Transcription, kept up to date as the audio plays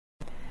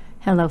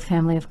Hello,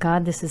 family of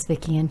God. This is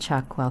Vicki and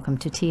Chuck. Welcome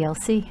to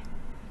TLC.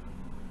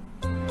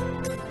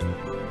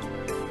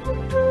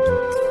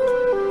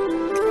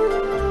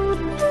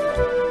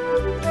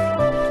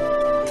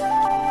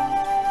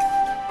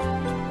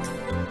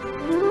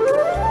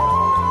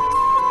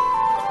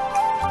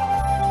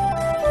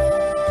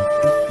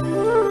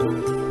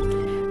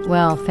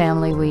 Well,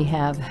 family, we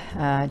have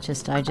I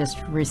just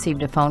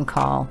received a phone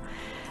call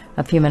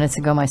a few minutes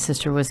ago. My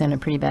sister was in a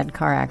pretty bad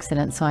car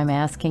accident, so I'm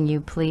asking you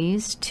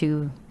please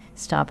to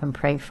stop and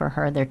pray for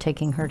her. They're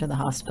taking her to the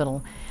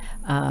hospital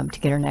to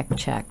get her neck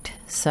checked.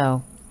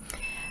 So,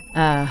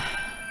 and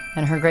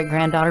her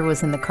great-granddaughter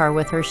was in the car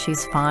with her.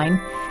 She's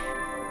fine,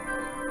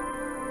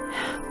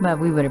 but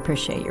we would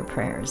appreciate your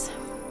prayers.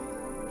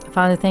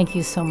 Father, thank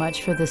you so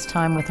much for this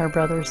time with our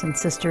brothers and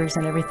sisters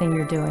and everything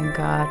you're doing,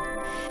 God.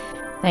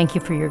 Thank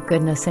you for your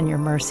goodness and your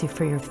mercy,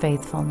 for your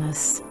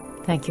faithfulness.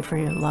 Thank you for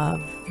your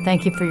love.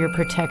 Thank you for your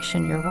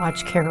protection, your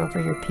watch care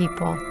over your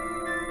people.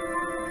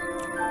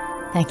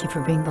 Thank you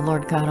for being the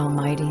Lord God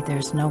Almighty.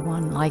 There's no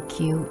one like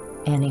you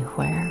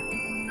anywhere.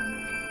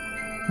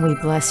 We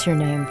bless your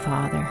name,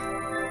 Father,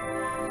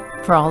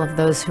 for all of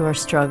those who are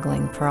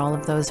struggling, for all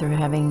of those who are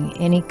having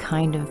any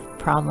kind of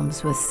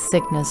problems with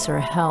sickness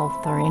or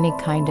health or any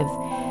kind of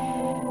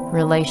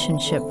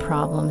relationship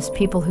problems,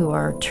 people who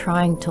are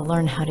trying to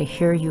learn how to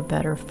hear you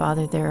better.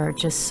 Father, there are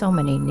just so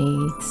many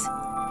needs.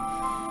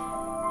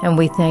 And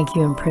we thank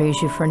you and praise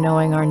you for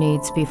knowing our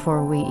needs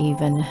before we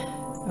even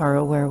are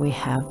aware we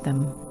have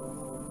them.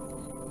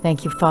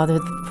 Thank you, Father,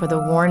 for the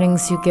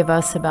warnings you give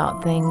us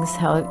about things,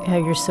 how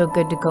you're so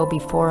good to go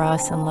before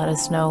us and let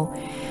us know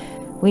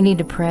we need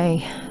to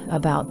pray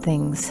about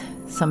things.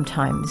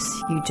 Sometimes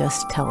you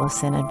just tell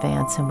us in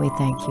advance, and we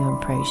thank you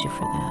and praise you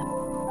for that.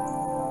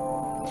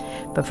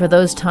 But for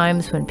those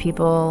times when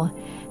people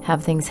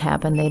have things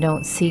happen they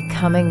don't see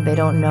coming, they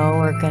don't know,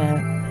 are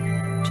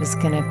just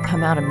gonna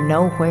come out of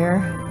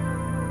nowhere,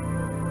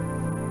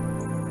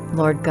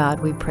 Lord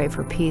God, we pray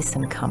for peace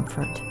and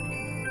comfort,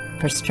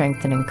 for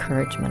strength and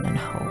encouragement and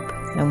hope.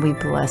 And we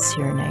bless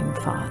your name,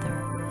 Father.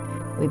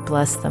 We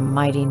bless the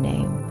mighty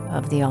name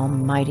of the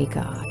Almighty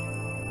God.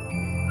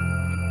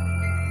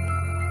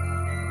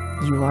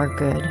 You are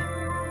good,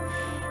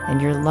 and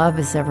your love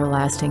is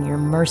everlasting. Your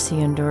mercy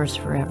endures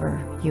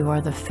forever. You are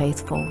the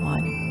faithful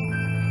one.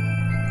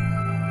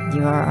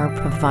 You are our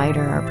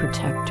provider, our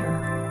protector,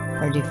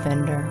 our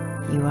defender.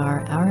 You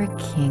are our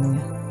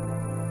King.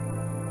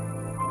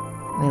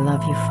 We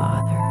love you,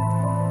 Father.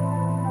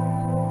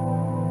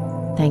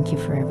 Thank you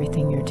for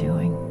everything you're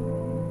doing.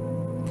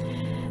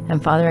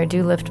 And Father, I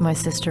do lift my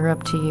sister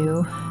up to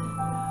you.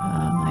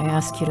 I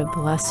ask you to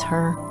bless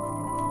her,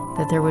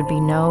 that there would be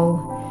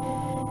no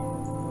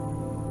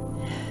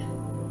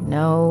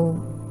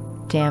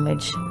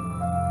damage,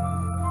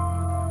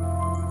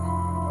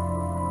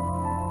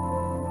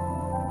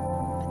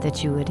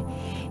 that you would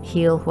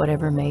heal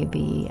whatever may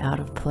be out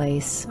of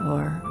place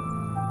or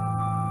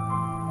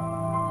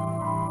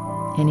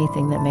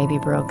anything that may be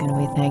broken.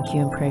 We thank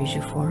you and praise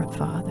you for it,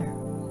 Father.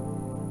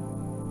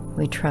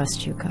 We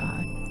trust you,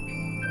 God.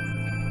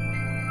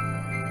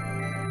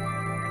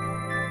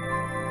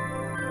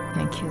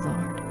 Thank you,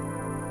 Lord.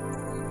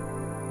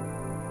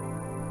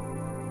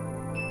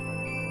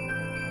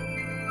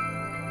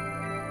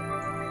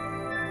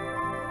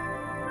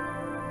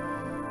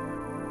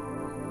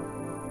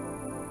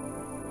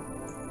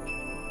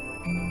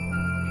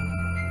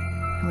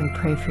 We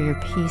pray for your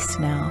peace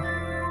now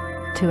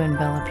to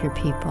envelop your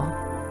people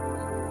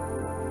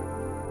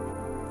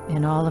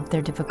in all of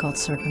their difficult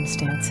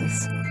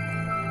circumstances.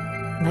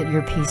 Let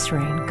your peace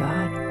reign,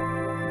 God.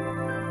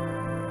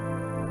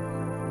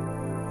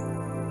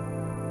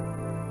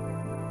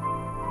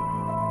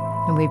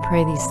 And we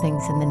pray these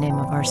things in the name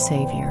of our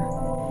Savior,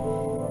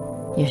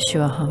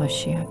 Yeshua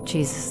HaMashiach,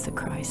 Jesus the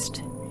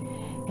Christ.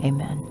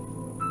 Amen.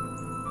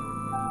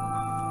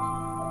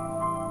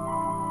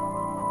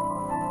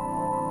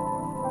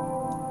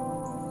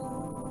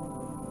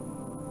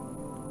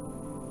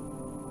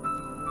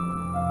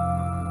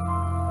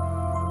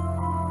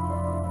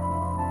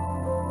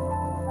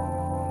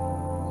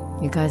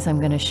 You guys, I'm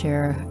going to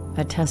share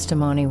a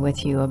testimony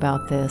with you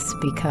about this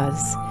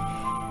because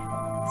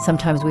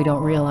sometimes we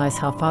don't realize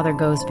how Father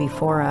goes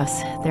before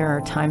us. There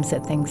are times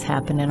that things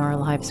happen in our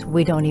lives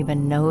we don't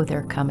even know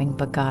they're coming,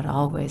 but God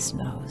always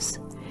knows.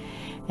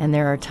 And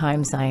there are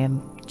times I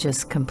am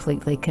just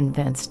completely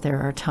convinced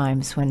there are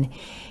times when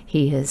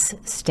He is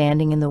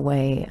standing in the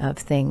way of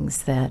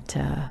things that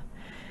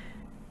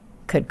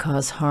could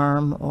cause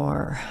harm,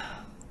 or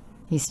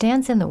He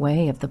stands in the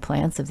way of the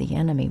plans of the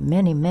enemy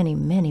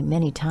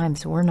many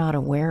times we're not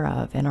aware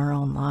of in our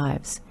own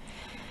lives.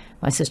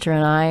 My sister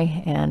and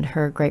I and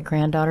her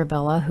great-granddaughter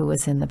Bella, who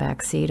was in the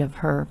back seat of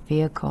her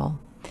vehicle,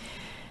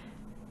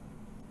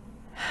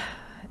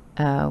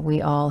 we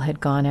all had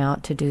gone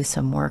out to do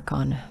some work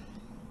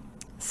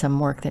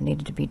that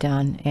needed to be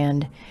done.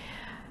 And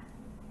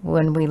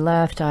when we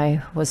left,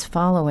 I was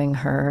following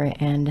her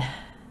and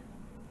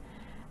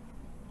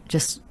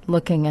just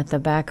looking at the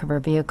back of her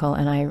vehicle,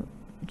 and I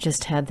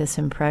just had this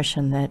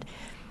impression that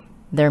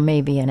there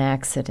may be an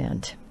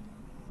accident,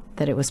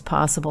 that it was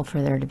possible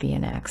for there to be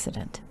an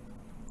accident.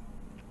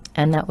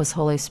 And that was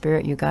Holy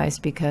Spirit, you guys,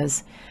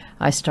 because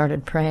I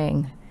started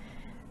praying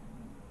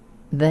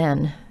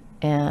then,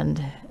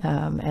 and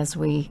as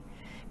we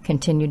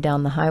continued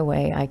down the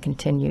highway, I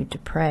continued to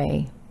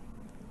pray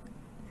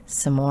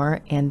some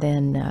more, and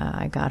then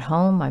I got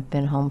home. I've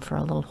been home for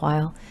a little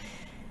while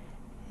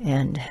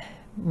and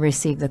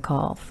received the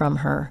call from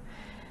her.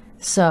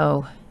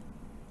 So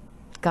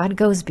God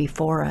goes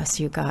before us,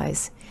 you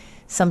guys.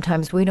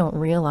 Sometimes we don't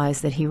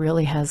realize that he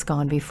really has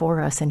gone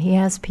before us, and he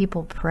has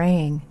people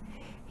praying.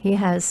 He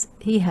has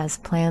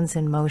plans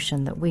in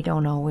motion that we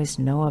don't always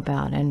know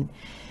about, and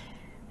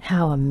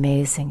how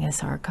amazing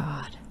is our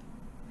God.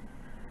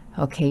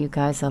 Okay, you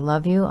guys, I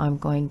love you. I'm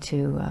going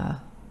to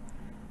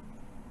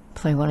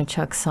play one of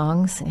Chuck's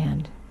songs,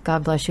 and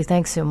God bless you.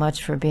 Thanks so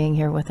much for being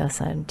here with us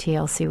on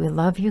TLC. We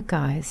love you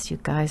guys. You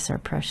guys are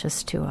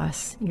precious to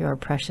us. You're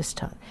precious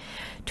to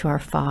our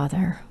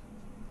Father.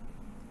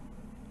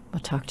 We'll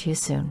talk to you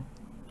soon.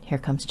 Here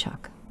comes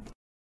Chuck.